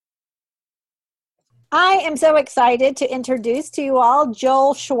I am so excited to introduce to you all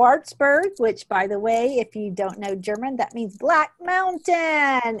Joel Schwartzberg, which, by the way, if you don't know German, that means Black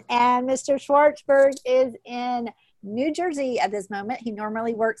Mountain. And Mr. Schwartzberg is in New Jersey at this moment. He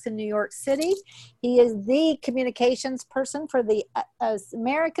normally works in New York City. He is the communications person for the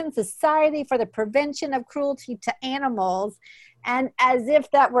American Society for the Prevention of Cruelty to Animals. And as if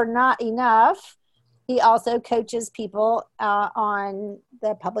that were not enough, he also coaches people on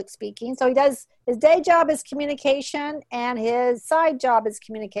the public speaking. So he does, his day job is communication and his side job is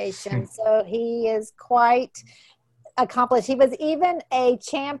communication. So he is quite accomplished. He was even a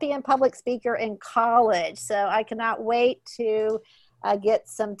champion public speaker in college. So I cannot wait to get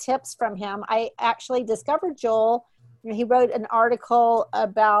some tips from him. I actually discovered Joel. He wrote an article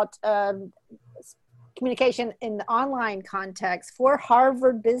about communication in the online context for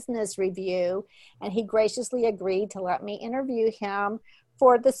Harvard Business Review, and he graciously agreed to let me interview him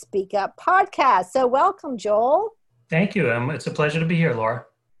for the Speak Up podcast. So welcome, Joel. Thank you. It's a pleasure to be here, Laura.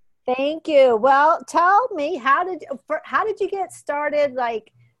 Thank you. Well, tell me, how did you get started?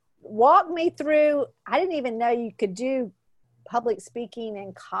 Like, walk me through. I didn't even know you could do public speaking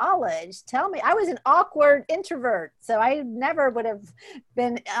in college. Tell me, I was an awkward introvert, so I never would have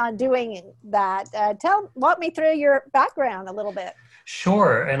been doing that. Walk me through your background a little bit.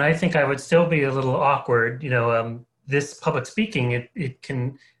 Sure, and I think I would still be a little awkward. This public speaking, it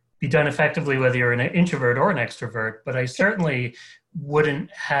can be done effectively whether you're an introvert or an extrovert, but I certainly wouldn't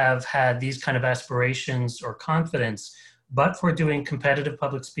have had these kind of aspirations or confidence but for doing competitive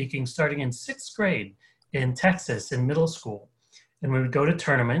public speaking starting in 6th grade in Texas in middle school. And we would go to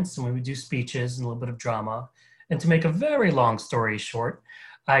tournaments and we would do speeches and a little bit of drama. And to make a very long story short,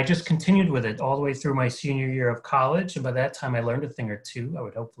 I just continued with it all the way through my senior year of college. And by that time, I learned a thing or two, I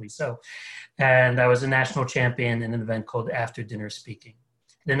would hopefully so. And I was a national champion in an event called After Dinner Speaking.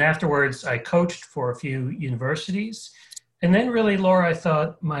 Then afterwards, I coached for a few universities. And then really, Laura, I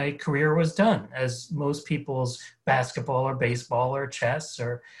thought my career was done, as most people's basketball or baseball or chess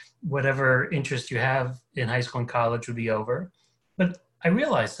or whatever interest you have in high school and college would be over. But I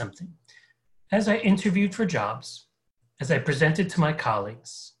realized something. As I interviewed for jobs, as I presented to my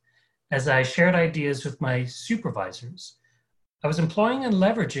colleagues, as I shared ideas with my supervisors, I was employing and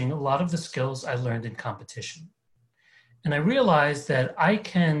leveraging a lot of the skills I learned in competition. And I realized that I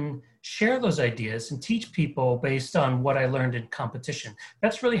can share those ideas and teach people based on what I learned in competition.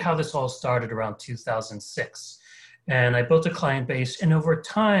 That's really how this all started around 2006. And I built a client base, and over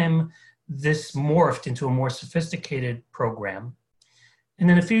time, this morphed into a more sophisticated program. And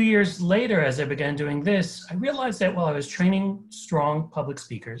then a few years later, as I began doing this, I realized that while I was training strong public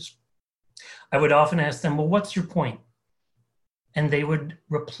speakers, I would often ask them, well, what's your point? And they would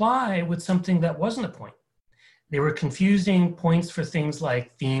reply with something that wasn't a point. They were confusing points for things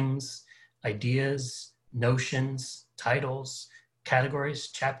like themes, ideas, notions, titles, categories,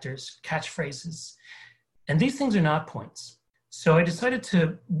 chapters, catchphrases. And these things are not points. So I decided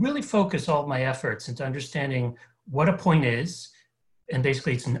to really focus all of my efforts into understanding what a point is. And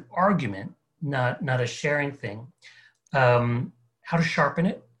basically it's an argument, not a sharing thing, how to sharpen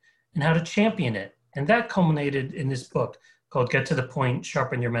it and how to champion it. And that culminated in this book called Get to the Point,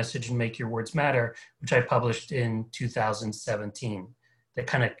 Sharpen Your Message and Make Your Words Matter, which I published in 2017. That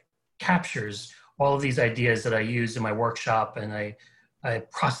kind of captures all of these ideas that I use in my workshop and I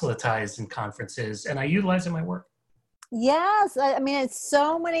proselytize in conferences and I utilize in my work. Yes, I mean, it's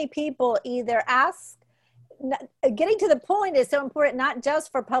so many people either ask, getting to the point is so important, not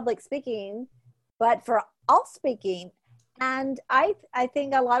just for public speaking, but for all speaking. And I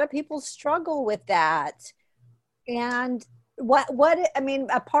think a lot of people struggle with that. And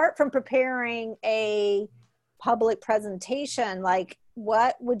apart from preparing a public presentation, like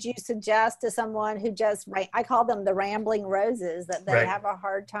what would you suggest to someone who just, I call them the rambling roses, that they have a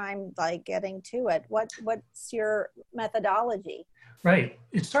hard time like getting to it? What's your methodology? Right.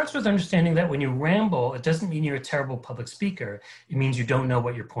 It starts with understanding that when you ramble, it doesn't mean you're a terrible public speaker. It means you don't know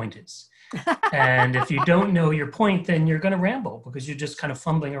what your point is. And if you don't know your point, then you're going to ramble because you're just kind of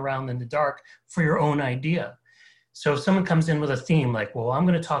fumbling around in the dark for your own idea. So if someone comes in with a theme like, well, I'm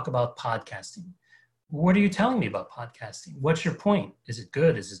going to talk about podcasting. What are you telling me about podcasting? What's your point? Is it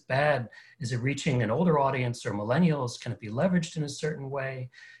good? Is it bad? Is it reaching an older audience or millennials? Can it be leveraged in a certain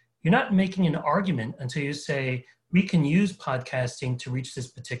way? You're not making an argument until you say, we can use podcasting to reach this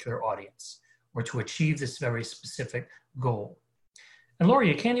particular audience or to achieve this very specific goal. And Laura,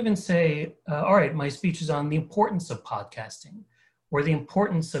 you can't even say, all right, my speech is on the importance of podcasting or the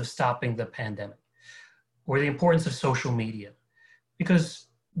importance of stopping the pandemic or the importance of social media. Because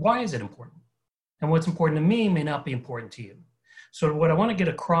why is it important? And what's important to me may not be important to you. So what I want to get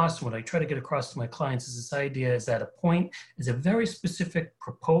across, what I try to get across to my clients is this idea is that a point is a very specific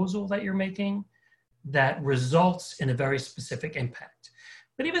proposal that you're making that results in a very specific impact.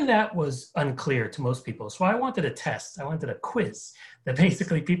 But even that was unclear to most people. So I wanted a test. I wanted a quiz that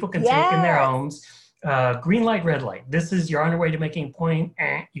basically people can take in their homes. Green light, red light. This is, you're on your way to making a point.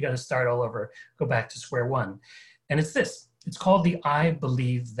 You got to start all over, go back to square one. And it's this. It's called the I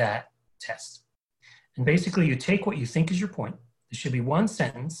believe that test. And basically you take what you think is your point. It should be one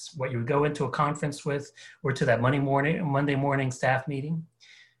sentence, what you would go into a conference with or to that Monday morning staff meeting.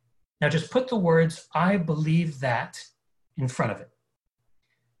 Now just put the words, I believe that, in front of it.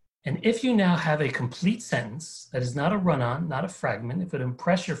 And if you now have a complete sentence that is not a run-on, not a fragment, if it would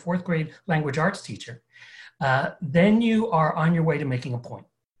impress your 4th grade language arts teacher, then you are on your way to making a point.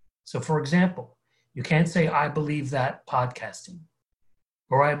 So for example, you can't say, I believe that podcasting,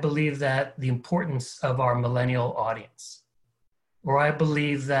 or I believe that the importance of our millennial audience, or I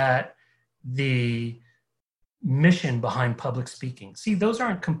believe that the mission behind public speaking. See, those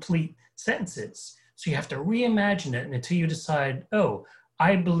aren't complete sentences. So you have to reimagine it until you decide, oh,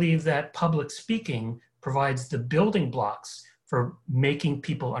 I believe that public speaking provides the building blocks for making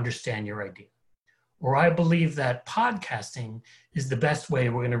people understand your idea. Or I believe that podcasting is the best way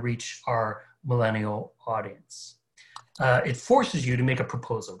we're going to reach our millennial audience. It forces you to make a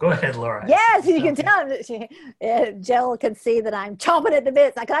proposal. Go ahead, Laura. Yes, you can tell. Jill can see that I'm chomping at the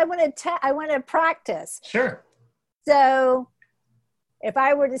bits. Like I want to practice. Sure. So if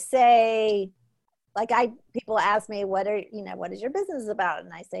I were to say, people ask me, what is your business about?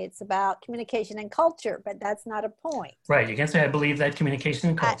 And I say, it's about communication and culture, but that's not a point. Right. You can say, I believe that communication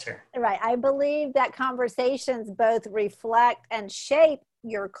and culture. Right. I believe that conversations both reflect and shape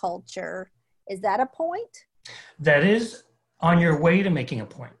your culture. Is that a point? That is on your way to making a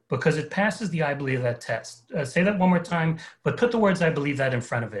point because it passes the I believe that test. Say that one more time, but put the words I believe that in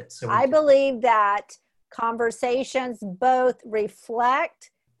front of it. So I believe that conversations both reflect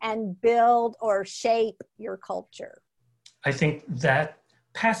and build or shape your culture. I think that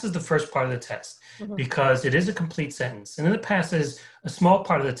passes the first part of the test because it is a complete sentence. And then it passes a small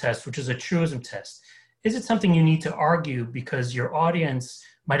part of the test, which is a truism test. Is it something you need to argue because your audience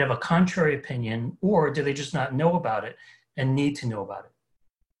might have a contrary opinion, or do they just not know about it and need to know about it?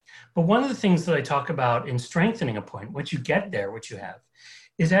 But one of the things that I talk about in strengthening a point, once you get there, what you have,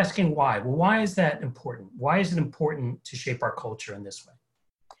 is asking why. Well, why is that important? Why is it important to shape our culture in this way?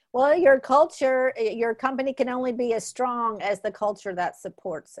 Well, your culture, your company can only be as strong as the culture that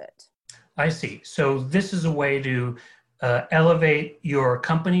supports it. I see. So this is a way to elevate your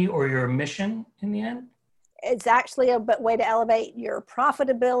company or your mission in the end? It's actually a way to elevate your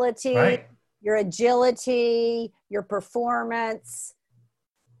profitability, right, your agility, your performance.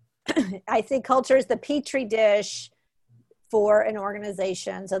 I think culture is the petri dish for an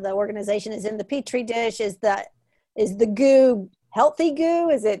organization. So the organization is in the petri dish. Is the goo healthy goo?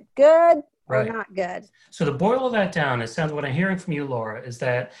 Is it good or not good? So to boil that down, it sounds, what I'm hearing from you, Laura, is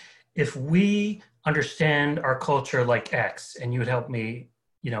that if we understand our culture like X, and you would help me,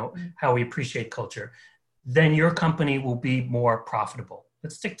 how we appreciate culture, then your company will be more profitable.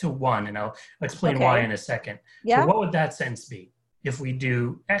 Let's stick to one, and I'll explain why in a second. Yeah. But what would that sentence be? If we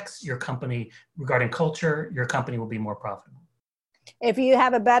do X, your company, regarding culture, your company will be more profitable. If you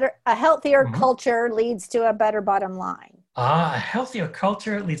have a healthier culture leads to a better bottom line. A healthier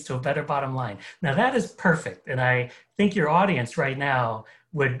culture leads to a better bottom line. Now that is perfect. And I think your audience right now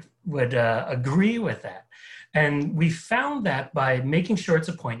would agree with that. And we found that by making sure it's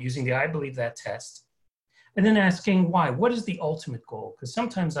a point, using the I believe that test, and then asking why. What is the ultimate goal? Because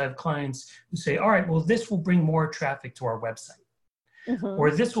sometimes I have clients who say, all right, well, this will bring more traffic to our website,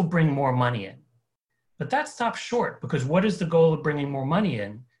 or this will bring more money in. But that stops short, because what is the goal of bringing more money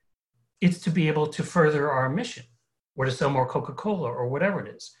in? It's to be able to further our mission, or to sell more Coca-Cola, or whatever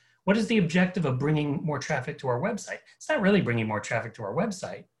it is. What is the objective of bringing more traffic to our website? It's not really bringing more traffic to our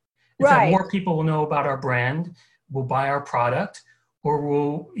website. It's that more people will know about our brand, will buy our product, or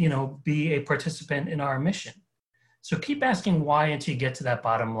will, be a participant in our mission. So keep asking why until you get to that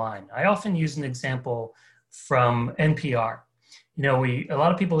bottom line. I often use an example from NPR. A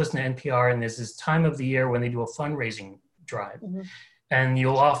lot of people listen to NPR, and there's this time of the year when they do a fundraising drive. And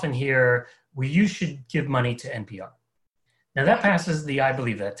you'll often hear, well, you should give money to NPR. Now that passes the I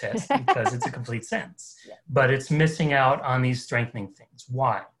believe that test because it's a complete sentence, but it's missing out on these strengthening things.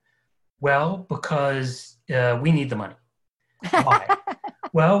 Why? Well, because we need the money. Why?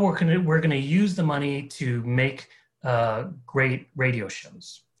 Well, we're gonna use the money to make great radio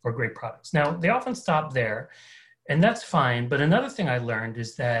shows or great products. Now, they often stop there, and that's fine. But another thing I learned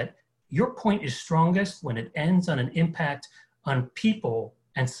is that your point is strongest when it ends on an impact on people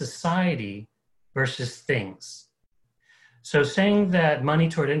and society versus things. So saying that money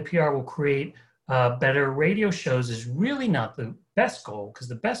toward NPR will create better radio shows is really not the best goal, because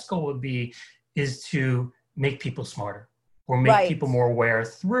the best goal would be is to make people smarter or make people more aware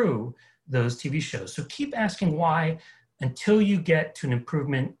through those TV shows. So keep asking why until you get to an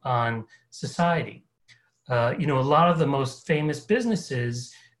improvement on society. A lot of the most famous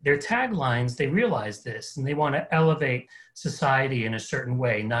businesses, their taglines, they realize this and they want to elevate society in a certain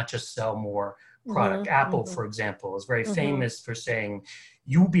way, not just sell more product. Apple, for example, is very famous for saying,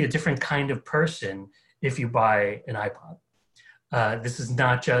 you will be a different kind of person if you buy an iPod. This is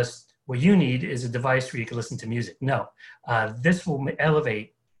not just what you need is a device where you can listen to music. No, this will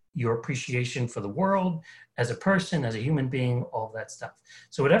elevate your appreciation for the world as a person, as a human being, all of that stuff.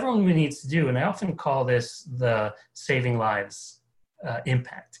 So what everyone needs to do, and I often call this the saving lives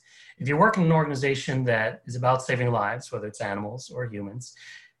impact. If you work in an organization that is about saving lives, whether it's animals or humans,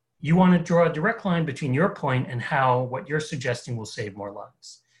 you want to draw a direct line between your point and how what you're suggesting will save more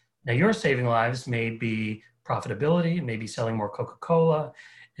lives. Now, your saving lives may be profitability, it may be selling more Coca-Cola,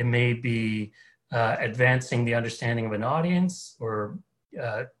 it may be advancing the understanding of an audience, or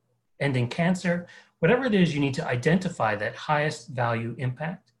ending cancer. Whatever it is, you need to identify that highest value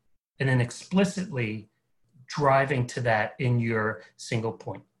impact and then explicitly driving to that in your single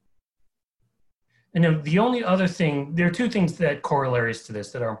point. And then the only other thing, there are two things that corollaries to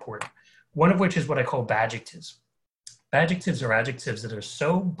this that are important. One of which is what I call badjectives. Badjectives are adjectives that are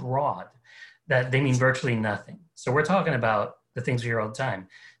so broad that they mean virtually nothing. So we're talking about the things we hear all the time.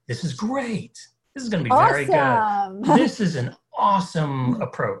 This is great. This is going to be very good. This is an awesome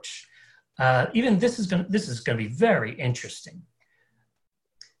approach. Even this is going to be very interesting.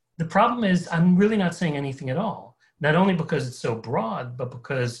 The problem is I'm really not saying anything at all. Not only because it's so broad, but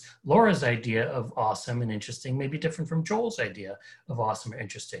because Laura's idea of awesome and interesting may be different from Joel's idea of awesome or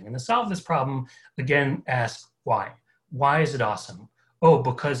interesting. And to solve this problem, again, ask why. Why is it awesome? Oh,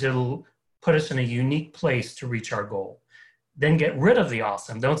 because it'll put us in a unique place to reach our goal. Then get rid of the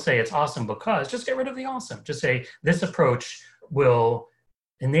awesome. Don't say it's awesome because, just get rid of the awesome. Just say this approach will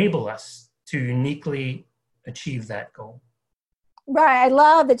enable us to uniquely achieve that goal. Right. I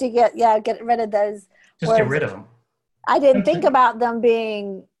love that you get rid of those. Just get rid of them. I didn't think about them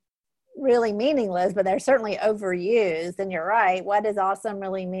being really meaningless, but they're certainly overused. And you're right. What does awesome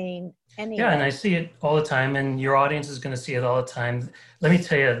really mean anyway? Yeah, and I see it all the time, and your audience is going to see it all the time. Let me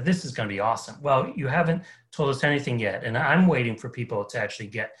tell you, this is going to be awesome. Well, you haven't told us anything yet, and I'm waiting for people to actually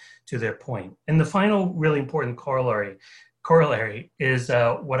get to their point. And the final really important corollary is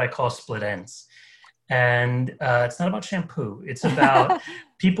what I call split ends. And it's not about shampoo. It's about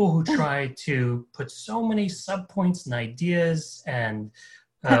people who try to put so many subpoints and ideas and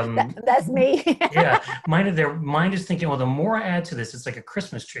that's me. Yeah, their mind is thinking, well, the more I add to this, it's like a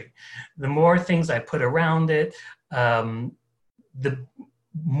Christmas tree. The more things I put around it, the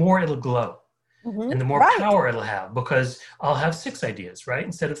more it'll glow. And the more power it'll have, because I'll have 6 ideas, right?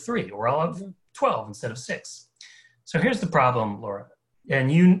 Instead of 3, or I'll have 12 instead of 6. So here's the problem, Laura,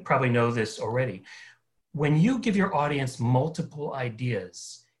 and you probably know this already. When you give your audience multiple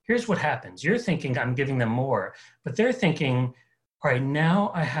ideas, here's what happens. You're thinking, I'm giving them more, but they're thinking, all right,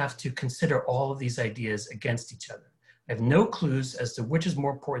 now I have to consider all of these ideas against each other. I have no clues as to which is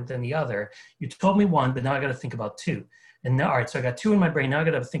more important than the other. You told me 1, but now I got to think about 2. And now, all right, so I got 2 in my brain. Now I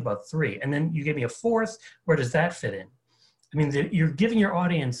got to think about 3. And then you gave me a 4th. Where does that fit in? I mean, you're giving your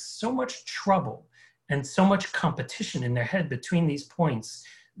audience so much trouble and so much competition in their head between these points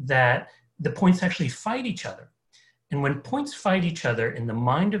that the points actually fight each other. And when points fight each other in the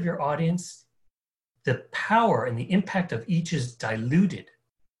mind of your audience, the power and the impact of each is diluted.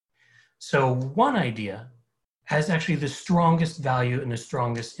 So one idea has actually the strongest value and the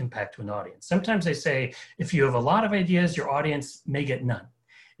strongest impact to an audience. Sometimes they say, if you have a lot of ideas, your audience may get none.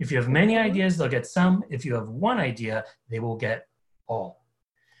 If you have many ideas, they'll get some. If you have one idea, they will get all.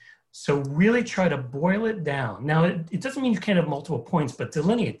 So really try to boil it down. Now, it doesn't mean you can't have multiple points, but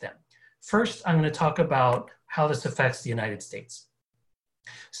delineate them. First, I'm going to talk about how this affects the United States.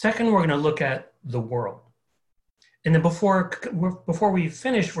 Second, we're going to look at the world. And then before we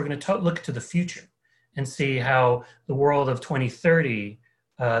finish, we're going to look to the future and see how the world of 2030,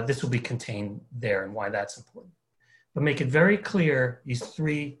 this will be contained there and why that's important. But make it very clear, these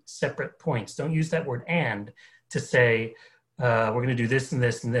 3 separate points. Don't use that word "and" to say, we're going to do this and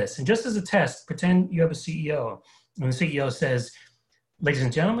this and this. And just as a test, pretend you have a CEO. And the CEO says, ladies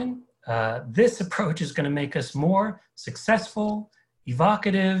and gentlemen, this approach is going to make us more successful,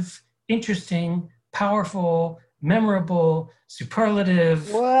 evocative, interesting, powerful, memorable,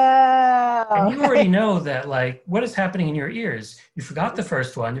 superlative. Whoa. And you already know that, like, what is happening in your ears? You forgot the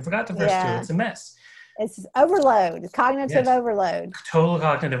first one. You forgot the first two. It's a mess. It's overload, cognitive overload. Total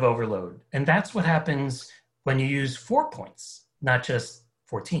cognitive overload. And that's what happens when you use 4 points, not just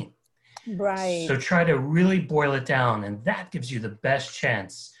 14. Right. So try to really boil it down. And that gives you the best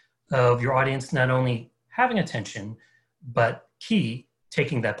chance of your audience not only having attention, but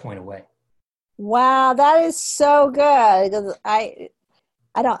taking that point away. Wow, that is so good. Because I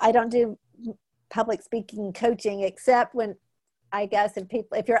don't do public speaking coaching except when, I guess,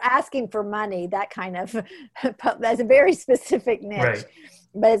 if you're asking for money, that kind of, that's a very specific niche. Right.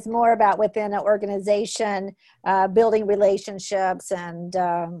 But it's more about within an organization, building relationships and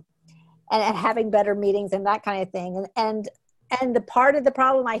having better meetings and that kind of thing. And the part of the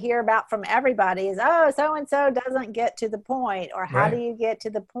problem I hear about from everybody is, oh, so-and-so doesn't get to the point, or how do you get to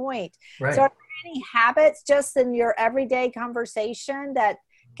the point? Right. So are there any habits just in your everyday conversation that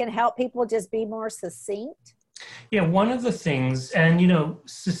can help people just be more succinct? Yeah, one of the things, and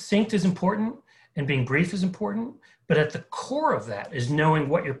succinct is important and being brief is important, but at the core of that is knowing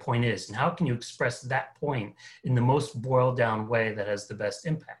what your point is and how can you express that point in the most boiled down way that has the best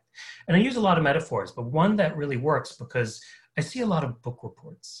impact. And I use a lot of metaphors, but one that really works, because I see a lot of book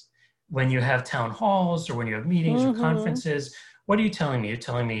reports. When you have town halls or when you have meetings or conferences, what are you telling me? You're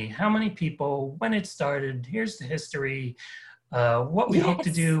telling me how many people, when it started, here's the history, what we hope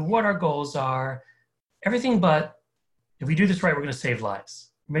to do, what our goals are. Everything but, if we do this right, we're going to save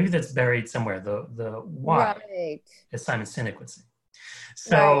lives. Maybe that's buried somewhere, the why, as Simon Sinek would say.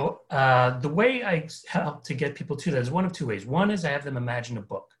 So the way I help to get people to that is one of two ways. One is I have them imagine a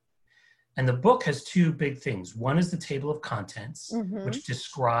book. And the book has two big things. One is the table of contents, which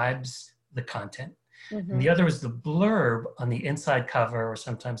describes the content. And the other is the blurb on the inside cover or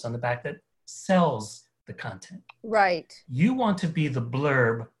sometimes on the back that sells the content. Right. You want to be the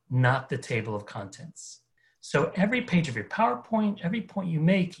blurb, not the table of contents. So every page of your PowerPoint, every point you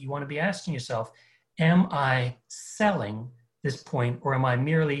make, you want to be asking yourself, am I selling this point, or am I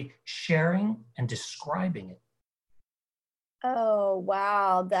merely sharing and describing it? Oh,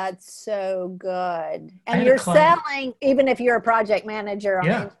 wow. That's so good. And you're selling, even if you're a project manager on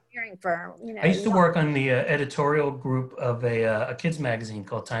an engineering firm. I used to work on the editorial group of a kids magazine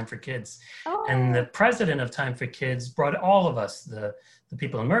called Time for Kids. Oh. And the president of Time for Kids brought all of us, the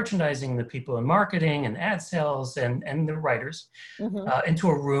people in merchandising, the people in marketing and ad sales and the writers into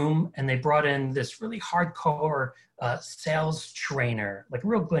a room. And they brought in this really hardcore sales trainer, like a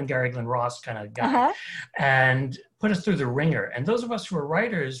real Glengarry Glen Ross kind of guy, and put us through the ringer. And those of us who are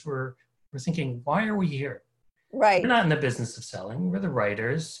writers were thinking, why are we here? Right. We're not in the business of selling. We're the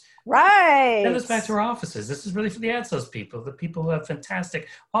writers. Right. Send us back to our offices. This is really for the ad sales people, the people who have fantastic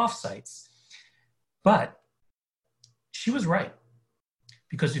offsites. But she was right.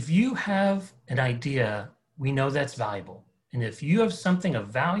 Because if you have an idea, we know that's valuable. And if you have something of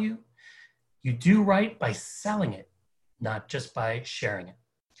value, you do right by selling it, not just by sharing it.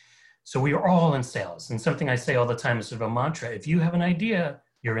 So we are all in sales. And something I say all the time is sort of a mantra. If you have an idea,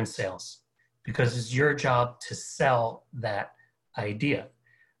 you're in sales, because it's your job to sell that idea.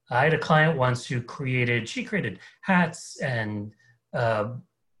 I had a client once who created hats and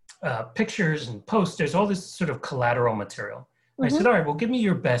pictures and posters, all this sort of collateral material. I said, all right, well, give me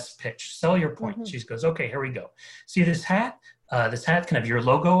your best pitch. Sell your point. She goes, okay, here we go. See this hat? This hat can have your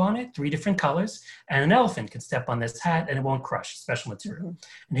logo on it, 3 different colors, and an elephant can step on this hat and it won't crush, special material.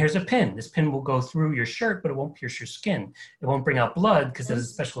 And here's a pin. This pin will go through your shirt, but it won't pierce your skin. It won't bring out blood because it has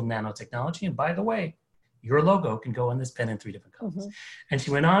special nanotechnology. And by the way, your logo can go on this pin in 3 different colors. And she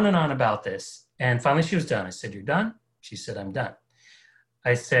went on and on about this. And finally she was done. I said, you're done? She said, I'm done.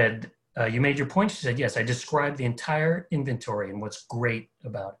 I said, you made your point? She said, yes, I described the entire inventory and what's great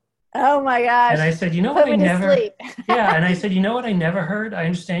about it. Oh my gosh. And I said, you know what I never, and I said, you know what I never heard? I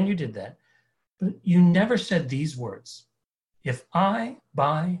understand you did that, but you never said these words. If I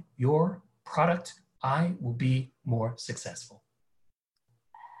buy your product, I will be more successful.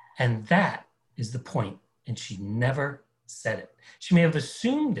 And that is the point. And she never said it. She may have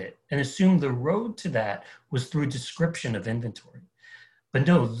assumed it and assumed the road to that was through description of inventory. But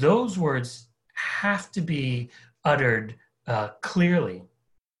no, those words have to be uttered clearly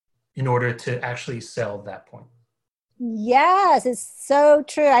in order to actually sell that point. Yes, it's so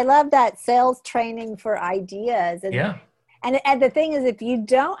true. I love that sales training for ideas. And, and the thing is, if you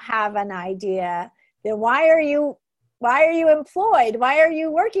don't have an idea, then why are you employed? Why are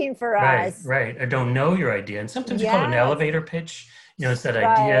you working for us? Right. I don't know your idea. And sometimes you call it an elevator pitch. It's that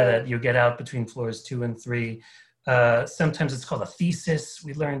idea that you get out between floors 2 and 3. Sometimes it's called a thesis.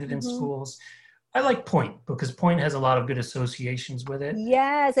 We learned it in schools. I like point because point has a lot of good associations with it.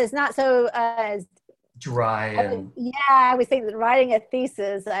 Yes, it's not so Dry and yeah, I was thinking writing a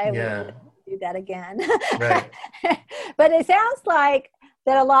thesis, I would yeah, do that again. right. But it sounds like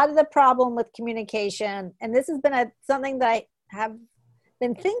that a lot of the problem with communication, and this has been something that I have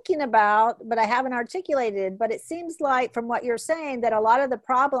been thinking about, but I haven't articulated, but it seems like from what you're saying that a lot of the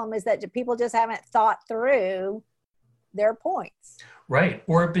problem is that people just haven't thought through their points. Right.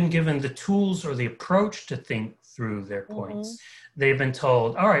 Or have been given the tools or the approach to think through their points. They've been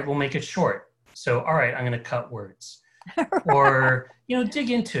told, all right, we'll make it short. So, all right, I'm going to cut words. Right. Or, dig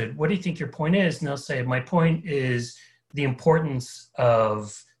into it. What do you think your point is? And they'll say, my point is the importance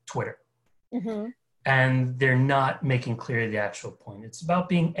of Twitter. And they're not making clear the actual point. It's about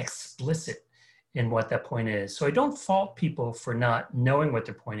being explicit in what that point is. So I don't fault people for not knowing what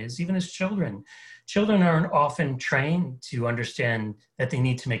their point is, even as children. Children aren't often trained to understand that they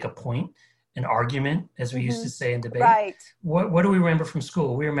need to make a point, an argument, as we used to say in debate. Right. What do we remember from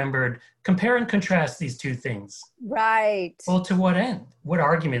school? We remembered compare and contrast these two things. Right. Well, to what end? What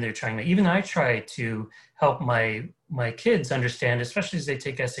argument they're trying to make? Even I try to help my kids understand, especially as they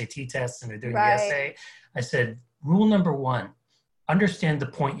take SAT tests and they're doing the essay. I said, rule number 1, understand the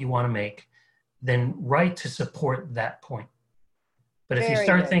point you want to make, then write to support that point. But if you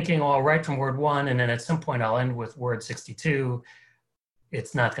start thinking, I'll write from word 1, and then at some point I'll end with word 62,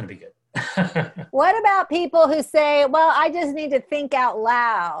 it's not going to be good. What about people who say, well, I just need to think out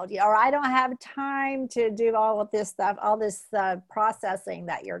loud, or I don't have time to do all of this stuff, all this processing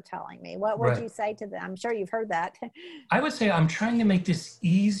that you're telling me? What would you say to them? I'm sure you've heard that. I would say, I'm trying to make this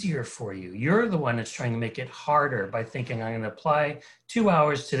easier for you. You're the one that's trying to make it harder by thinking I'm going to apply 2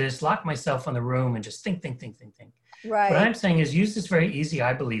 hours to this, lock myself in the room and just think. Right. What I'm saying is use this very easy,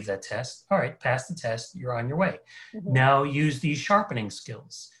 I believe that test. All right, pass the test, you're on your way. Now use these sharpening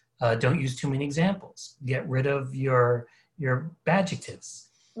skills. Don't use too many examples. Get rid of your adjectives.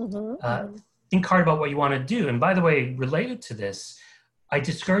 Think hard about what you want to do. And by the way, related to this, I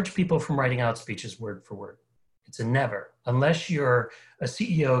discourage people from writing out speeches word for word. It's a never, unless you're a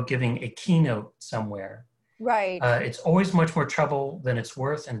CEO giving a keynote somewhere. Right. It's always much more trouble than it's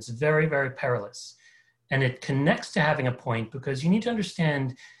worth, and it's very, very perilous. And it connects to having a point because you need to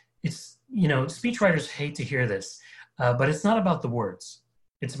understand it's, speechwriters hate to hear this, but it's not about the words.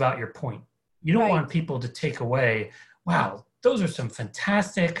 It's about your point. You don't want people to take away, wow, those are some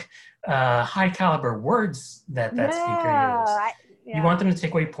fantastic, high caliber words that speaker used. You want them to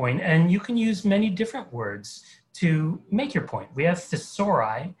take away your point, and you can use many different words to make your point. We have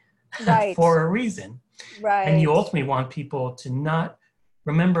thesauri for a reason. Right. And you ultimately want people to not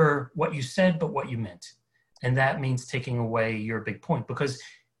remember what you said, but what you meant. And that means taking away your big point. Because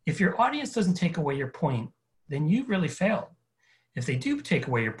if your audience doesn't take away your point, then you really failed. If they do take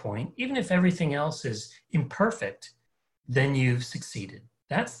away your point, even if everything else is imperfect, then you've succeeded.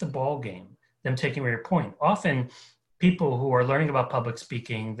 That's the ball game, them taking away your point. Often people who are learning about public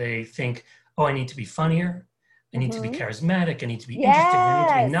speaking, they think, oh, I need to be funnier. I need to be charismatic. I need to be interesting. I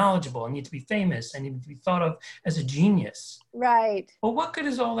need to be knowledgeable. I need to be famous. I need to be thought of as a genius. Right. Well, what good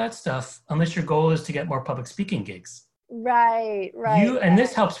is all that stuff unless your goal is to get more public speaking gigs? Right. And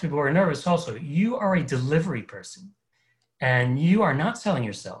this helps people who are nervous also. You are a delivery person. And you are not selling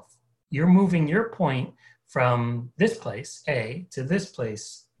yourself. You're moving your point from this place, A, to this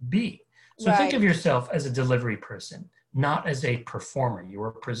place, B. So think of yourself as a delivery person, not as a performer. You're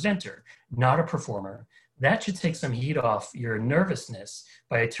a presenter, not a performer. That should take some heat off your nervousness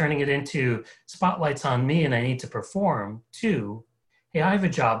by turning it into spotlights on me and I need to perform to, hey, I have a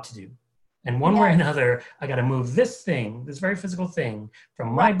job to do. And one way or another, I got to move this thing, this very physical thing,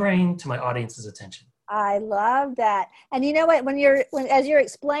 from my brain to my audience's attention. I love that. And you know what, as you're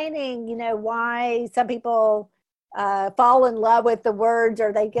explaining, why some people fall in love with the words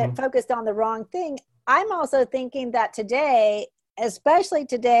or they get focused on the wrong thing, I'm also thinking that today, especially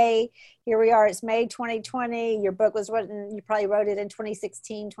today, here we are, it's May 2020, your book was written, you probably wrote it in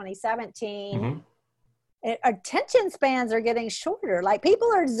 2016, 2017. Attention spans are getting shorter. Like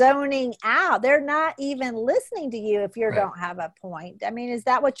people are zoning out. They're not even listening to you if you don't have a point. I mean, is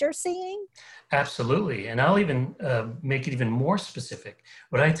that what you're seeing? Absolutely. And I'll even make it even more specific.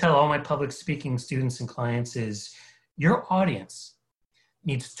 What I tell all my public speaking students and clients is your audience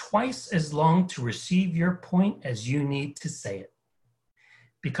needs twice as long to receive your point as you need to say it.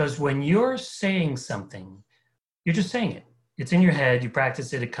 Because when you're saying something, you're just saying it. It's in your head, you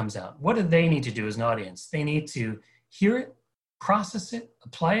practice it, it comes out. What do they need to do as an audience? They need to hear it, process it,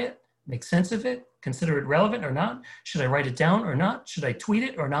 apply it, make sense of it, consider it relevant or not. Should I write it down or not? Should I tweet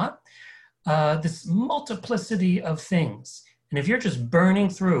it or not? This multiplicity of things. And if you're just burning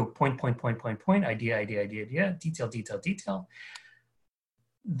through point, idea, detail,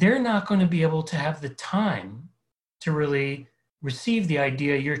 they're not going to be able to have the time to really receive the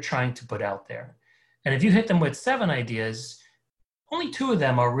idea you're trying to put out there. And if you hit them with 7 ideas, only 2 of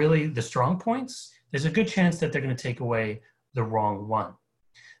them are really the strong points. There's a good chance that they're going to take away the wrong one.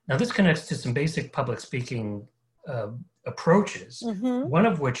 Now, this connects to some basic public speaking approaches, one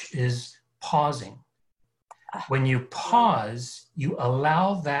of which is pausing. When you pause, you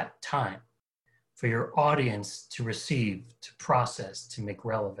allow that time for your audience to receive, to process, to make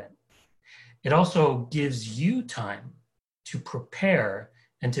relevant. It also gives you time to prepare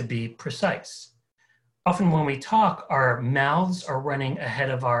and to be precise. Often when we talk, our mouths are running ahead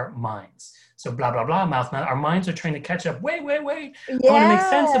of our minds. So blah, blah, blah, mouth. Our minds are trying to catch up. Wait. I want to make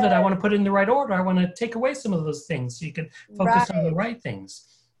sense of it. I want to put it in the right order. I want to take away some of those things so you can focus on the right things.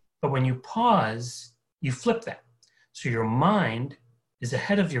 But when you pause, you flip that. So your mind is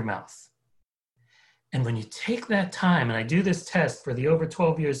ahead of your mouth. And when you take that time, and I do this test for the over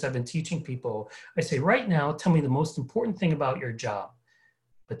 12 years I've been teaching people, I say, right now, tell me the most important thing about your job.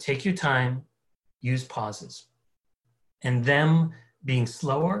 But take your time, use pauses. And them being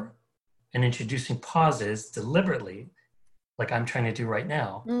slower and introducing pauses deliberately, like I'm trying to do right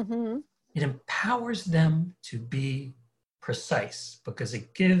now, it empowers them to be precise because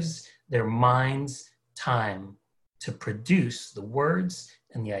it gives their minds time to produce the words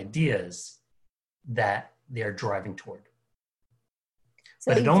and the ideas that they're driving toward.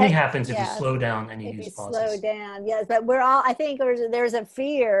 So but it only happens if you slow down and you use pauses. Slow down, yes. But I think there's a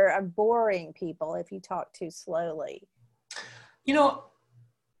fear of boring people if you talk too slowly. You know,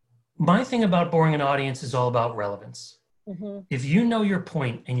 my thing about boring an audience is all about relevance. If you know your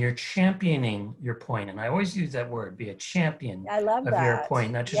point and you're championing your point, and I always use that word, be a champion of your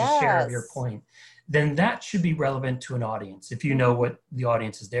point, not just a share of your point, then that should be relevant to an audience if you know what the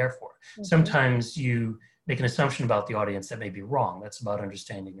audience is there for. Sometimes you make an assumption about the audience that may be wrong. That's about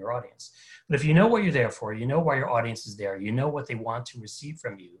understanding your audience. But if you know what you're there for, you know why your audience is there, you know what they want to receive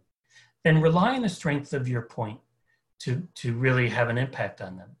from you, then rely on the strength of your point to really have an impact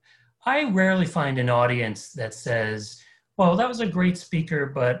on them. I rarely find an audience that says, well, that was a great speaker,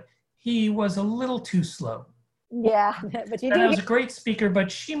 but he was a little too slow. Yeah, but that was a great speaker,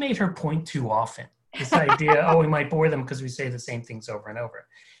 but she made her point too often. This idea, we might bore them because we say the same things over and over.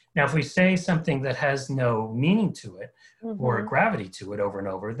 Now, if we say something that has no meaning to it or gravity to it over and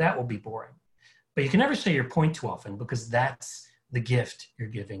over, that will be boring. But you can never say your point too often because that's the gift you're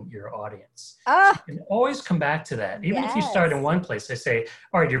giving your audience. So you can always come back to that. Even if you start in one place, I say,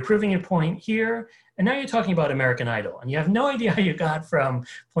 all right, you're proving your point here, and now you're talking about American Idol, and you have no idea how you got from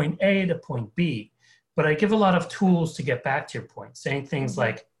point A to point B. But I give a lot of tools to get back to your point, saying things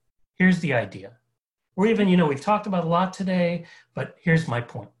like, here's the idea. Or even, we've talked about a lot today, but here's my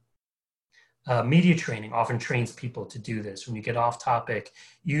point. Media training often trains people to do this. When you get off topic,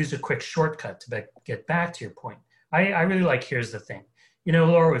 use a quick shortcut to get back to your point. I really like, here's the thing.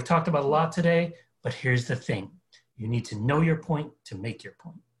 Laura, we've talked about a lot today, but here's the thing. You need to know your point to make your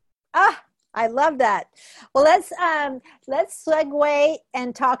point. I love that. Well, let's segue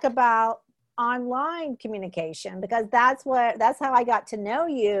and talk about online communication, because that's how I got to know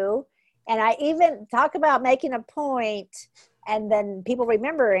you. And I even talk about making a point and then people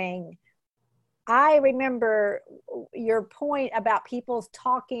remembering. I remember your point about people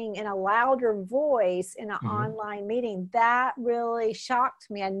talking in a louder voice in an online meeting. That really shocked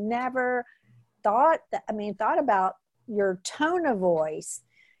me. I never thought about your tone of voice.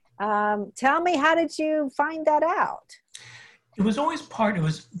 Tell me, how did you find that out? It was always it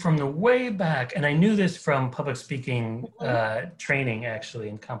was from the way back, and I knew this from public speaking training, actually,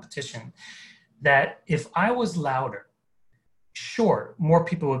 in competition, that if I was louder, sure, more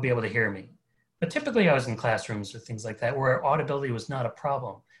people would be able to hear me. But typically I was in classrooms or things like that where audibility was not a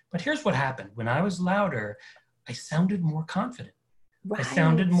problem. But here's what happened. When I was louder, I sounded more confident. I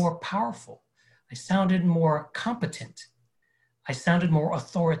sounded more powerful. I sounded more competent. I sounded more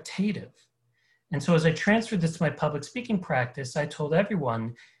authoritative. And so as I transferred this to my public speaking practice, I told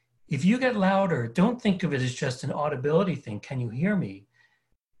everyone, if you get louder, don't think of it as just an audibility thing. Can you hear me?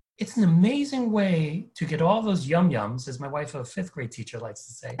 It's an amazing way to get all those yum-yums, as my wife, a 5th grade teacher, likes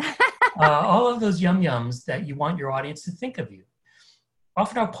to say, all of those yum-yums that you want your audience to think of you.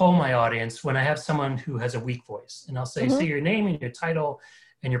 Often I'll poll my audience when I have someone who has a weak voice, and I'll say, say your name and your title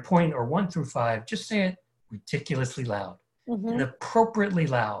and your point, or 1 through 5, just say it ridiculously loud and appropriately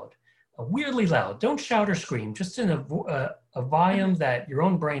loud, weirdly loud. Don't shout or scream, just in a volume that your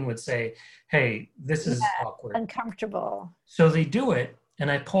own brain would say, hey, this is awkward. Uncomfortable. So they do it,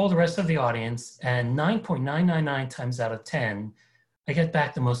 and I poll the rest of the audience, and 9.999 times out of 10, I get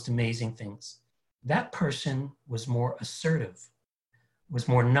back the most amazing things. That person was more assertive, was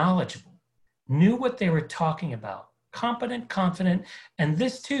more knowledgeable, knew what they were talking about, competent, confident, and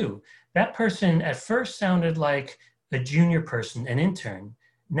this too, that person at first sounded like a junior person, an intern.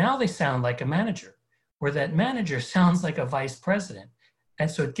 Now they sound like a manager, or that manager sounds like a vice president.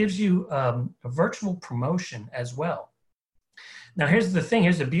 And so it gives you a virtual promotion as well. Now, here's the thing,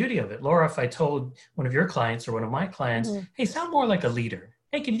 here's the beauty of it. Laura, if I told one of your clients or one of my clients, hey, sound more like a leader.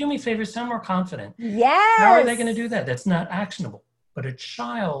 Hey, can you do me a favor, sound more confident? Yes. How are they going to do that? That's not actionable. But a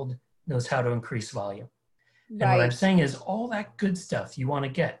child knows how to increase volume. Right. And what I'm saying is all that good stuff you want to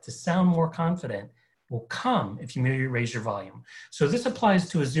get to sound more confident will come if you merely raise your volume. So this applies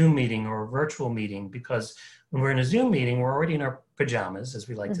to a Zoom meeting or a virtual meeting, because when we're in a Zoom meeting, we're already in our pajamas, as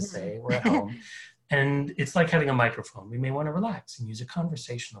we like to say, we're at home. And it's like having a microphone. We may want to relax and use a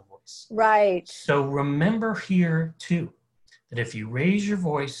conversational voice. Right. So remember here too, that if you raise your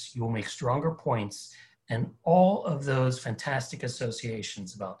voice, you will make stronger points, and all of those fantastic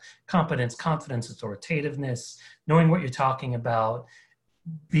associations about competence, confidence, authoritativeness, knowing what you're talking about,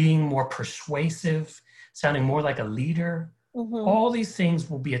 being more persuasive, sounding more like a leader, all these things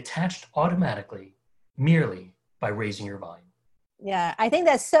will be attached automatically merely by raising your volume. Yeah, I think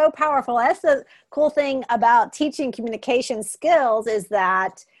that's so powerful. That's the cool thing about teaching communication skills, is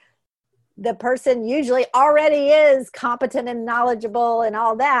that the person usually already is competent and knowledgeable and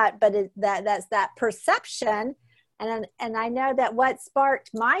all that, but that's that perception. And I know that what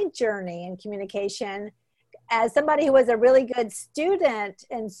sparked my journey in communication, as somebody who was a really good student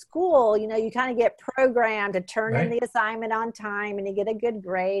in school, you know, you kind of get programmed to turn in the assignment on time and you get a good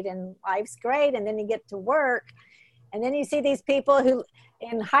grade and life's great. And then you get to work. And then you see these people who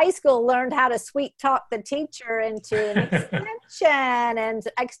in high school learned how to sweet talk the teacher into an extension and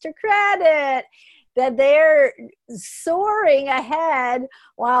extra credit, that they're soaring ahead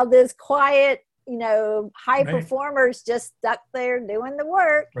while this quiet, you know, high performers just stuck there doing the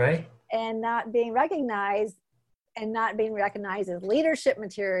work and not being recognized, and not being recognized as leadership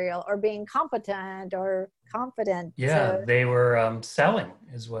material or being competent or confident. Yeah, so, they were selling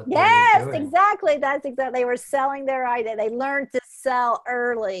is what they yes, were doing. exactly. That's exactly. They were selling their idea. They learned to sell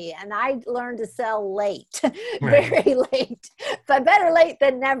early, and I learned to sell late, very late, but better late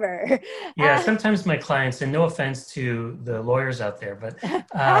than never. Yeah, sometimes my clients, and no offense to the lawyers out there, but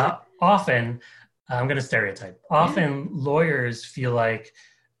often, I'm going to stereotype, often lawyers feel like,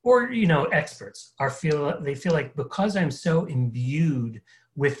 or, you know, experts they feel like, because I'm so imbued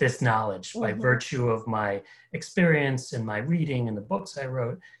with this knowledge by virtue of my experience and my reading and the books I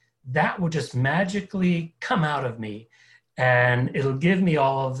wrote, that will just magically come out of me, and it'll give me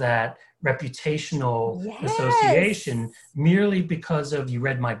all of that reputational association merely because of you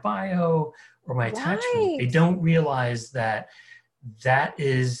read my bio or my attachment. They don't realize that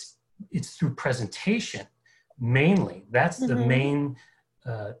it's through presentation mainly. That's the main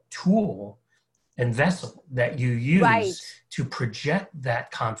tool and vessel that you use to project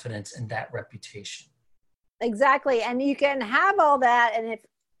that confidence and that reputation. Exactly. And you can have all that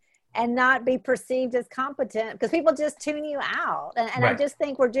and not be perceived as competent, because people just tune you out. And I just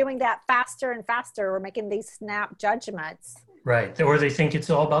think we're doing that faster and faster. We're making these snap judgments. Right. Or they think it's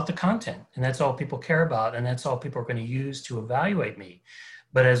all about the content, and that's all people care about, and that's all people are going to use to evaluate me.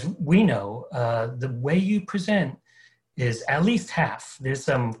 But as we know, the way you present is at least half. There's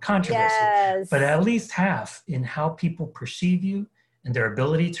some controversy, but at least half in how people perceive you, and their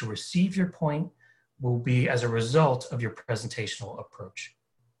ability to receive your point will be as a result of your presentational approach.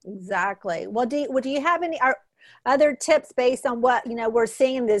 Exactly. Well, do you have any other tips based on what, you know, we're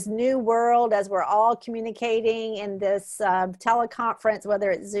seeing this new world as we're all communicating in this teleconference,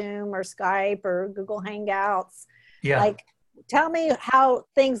 whether it's Zoom or Skype or Google Hangouts? Like, tell me how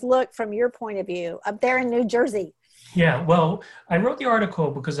things look from your point of view up there in New Jersey. Yeah, well, I wrote the article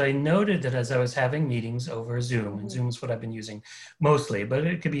because I noted that as I was having meetings over Zoom, and Zoom is what I've been using mostly, but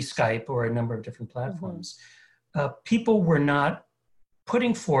it could be Skype or a number of different platforms, people were not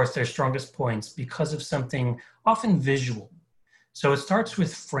putting forth their strongest points because of something often visual. So it starts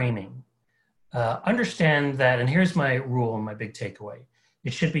with framing. Understand that, and here's my rule and my big takeaway.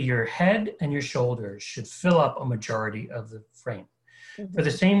 It should be your head and your shoulders should fill up a majority of the frame. For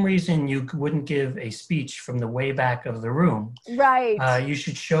the same reason you wouldn't give a speech from the way back of the room. You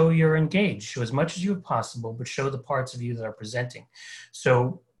should show you're engaged. Show as much as you possible, but show the parts of you that are presenting.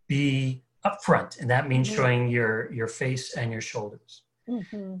 So be upfront, and that means showing your face and your shoulders.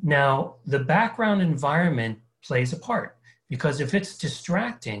 Now, the background environment plays a part, Because if it's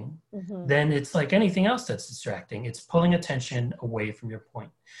distracting, then it's like anything else that's distracting. It's pulling attention away from your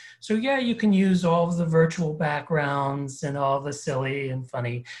point. So yeah, you can use all of the virtual backgrounds and all the silly and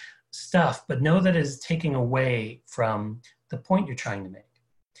funny stuff, but know that it is taking away from the point you're trying to make.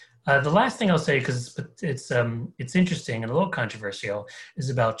 The last thing I'll say, because it's interesting and a little controversial, is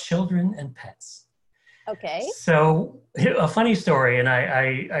about children and pets. Okay. So a funny story, and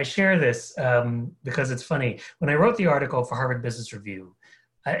I share this because it's funny. When I wrote the article for Harvard Business Review,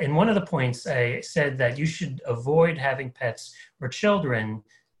 in one of the points, I said that you should avoid having pets or children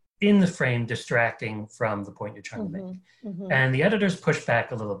in the frame distracting from the point you're trying to make. And the editors pushed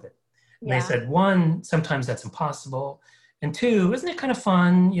back a little bit. And they said, one, sometimes that's impossible. And two, isn't it kind of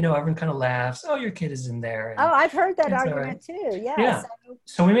fun? You know, everyone kind of laughs. Oh, your kid is in there. Oh, I've heard that argument too. Yeah. Yeah.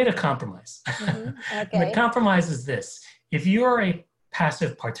 So we made a compromise. Okay. And the compromise is this. If you're a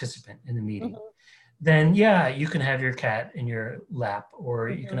passive participant in the meeting, then yeah, you can have your cat in your lap, or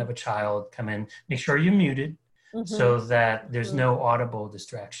you can have a child come in. Make sure you're muted so that there's no audible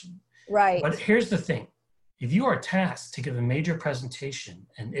distraction. Right. But here's the thing. If you are tasked to give a major presentation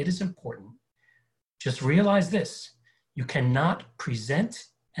and it is important, just realize this. You cannot present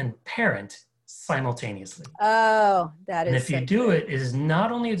and parent simultaneously. Oh, that is. And if you do it, it is not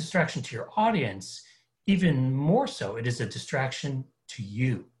only a distraction to your audience, even more so, it is a distraction to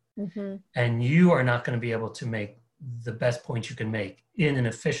you. And you are not going to be able to make the best point you can make in an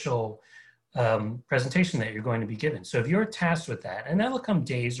official presentation that you're going to be given. So if you're tasked with that, and that'll come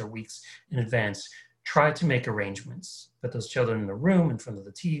days or weeks in advance, try to make arrangements. Put those children in a room in front of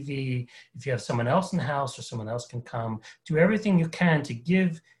the TV. If you have someone else in the house or someone else can come, do everything you can to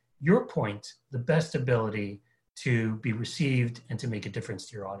give your point the best ability to be received and to make a difference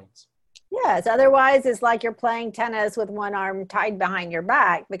to your audience. Yes, otherwise it's like you're playing tennis with one arm tied behind your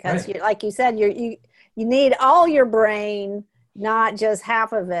back, because you, like you said, you need all your brain, not just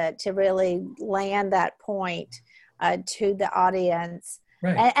half of it, to really land that point to the audience.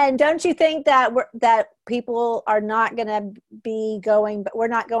 Right. And don't you think that that people are not going to be going, but we're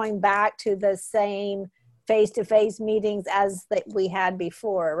not going back to the same face-to-face meetings as that we had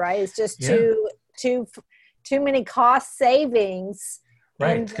before, right? It's just too many cost savings.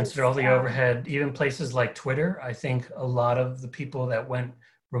 Right. Consider all the overhead. Even places like Twitter, I think a lot of the people that went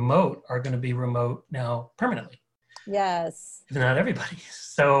remote are going to be remote now permanently. Yes. If not everybody.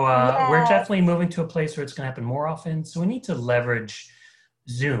 So we're definitely moving to a place where it's going to happen more often. So we need to leverage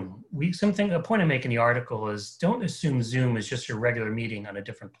Zoom. A point I make in the article is don't assume Zoom is just your regular meeting on a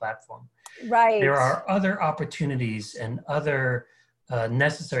different platform. Right. There are other opportunities and other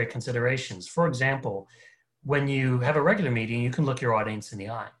necessary considerations. For example, when you have a regular meeting, you can look your audience in the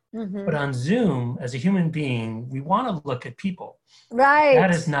eye. But on Zoom, as a human being, we want to look at people. Right.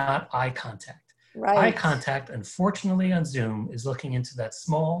 That is not eye contact. Right. Eye contact, unfortunately, on Zoom is looking into that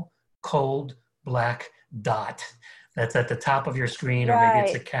small, cold, black dot that's at the top of your screen, or maybe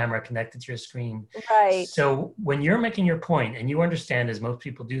it's a camera connected to your screen. Right. So when you're making your point, and you understand, as most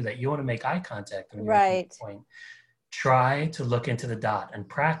people do, that you want to make eye contact when you're making your point, try to look into the dot and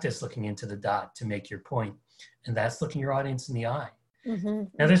practice looking into the dot to make your point. And that's looking your audience in the eye. Now,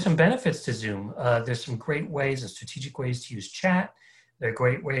 there's some benefits to Zoom. There's some great ways and strategic ways to use chat. There are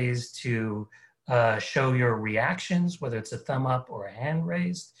great ways to show your reactions, whether it's a thumb up or a hand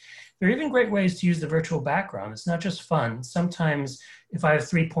raised. There are even great ways to use the virtual background. It's not just fun. Sometimes if I have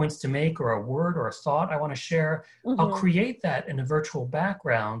 3 points to make, or a word or a thought I want to share, I'll create that in a virtual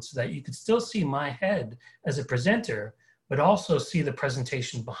background so that you could still see my head as a presenter, but also see the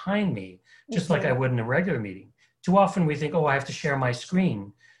presentation behind me, just like I would in a regular meeting. Too often we think, oh, I have to share my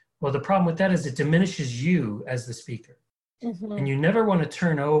screen. Well, the problem with that is it diminishes you as the speaker. And you never want to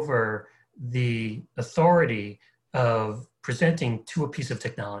turn over the authority of presenting to a piece of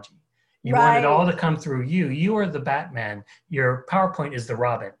technology. You want it all to come through you. You are the Batman. Your PowerPoint is the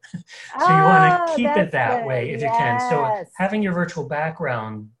Robin. So you want to keep it that way if you can. So having your virtual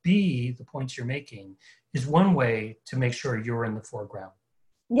background be the points you're making is one way to make sure you're in the foreground.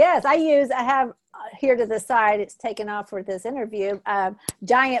 Yes, I have here to the side, it's taken off for this interview,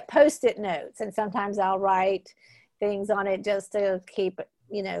 giant Post-it notes. And sometimes I'll write things on it just to keep,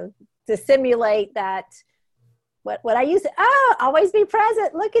 to simulate that. What I use, always be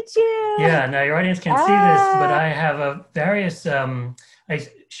present. Look at you. Yeah, now your audience can't see this, but I have various, I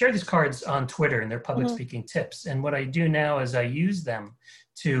share these cards on Twitter, and they're public speaking tips. And what I do now is I use them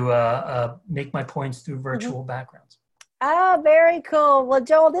to make my points through virtual backgrounds. Oh, very cool. Well,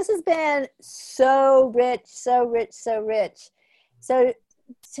 Joel, this has been so rich, so rich, so rich. So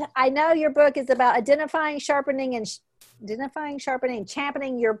I know your book is about identifying, sharpening,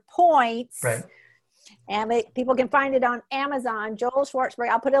 championing your points. Right. And people can find it on Amazon. Joel Schwartzberg.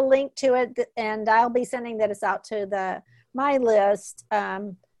 I'll put a link to it, and I'll be sending this out to my list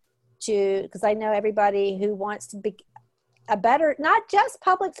because I know everybody who wants to be a better, not just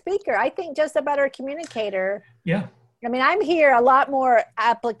public speaker, I think just a better communicator. Yeah. I mean, I'm hearing a lot more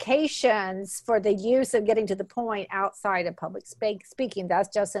applications for the use of getting to the point outside of public speaking. That's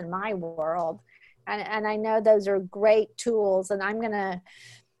just in my world. And I know those are great tools, and I'm going to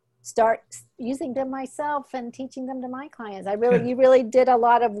start using them myself and teaching them to my clients. You really did a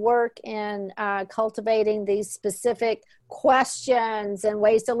lot of work in cultivating these specific questions and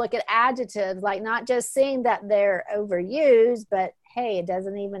ways to look at adjectives, like not just seeing that they're overused, but hey, it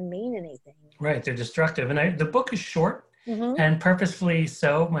doesn't even mean anything. Right, they're destructive. And the book is short, and purposefully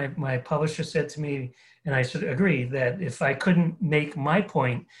so. My publisher said to me, and I should agree, that if I couldn't make my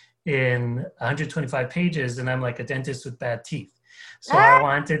point in 125 pages, then I'm like a dentist with bad teeth. So I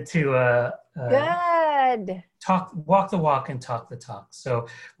wanted to walk the walk and talk the talk. So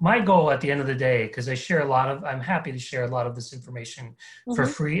my goal at the end of the day, because I'm happy to share a lot of this information for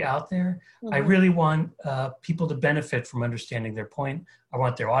free out there. I really want people to benefit from understanding their point. I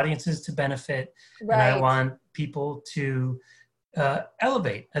want their audiences to benefit, and I want people to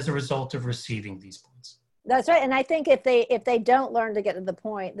elevate as a result of receiving these points. That's right. And I think if they don't learn to get to the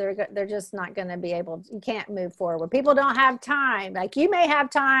point, they're just not going to be able to, you can't move forward. People don't have time. Like, you may have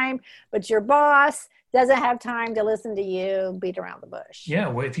time, but your boss doesn't have time to listen to you beat around the bush. Yeah.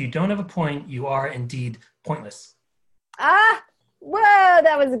 Well, if you don't have a point, you are indeed pointless. Whoa,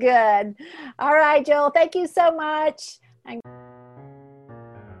 that was good. All right, Joel, thank you so much.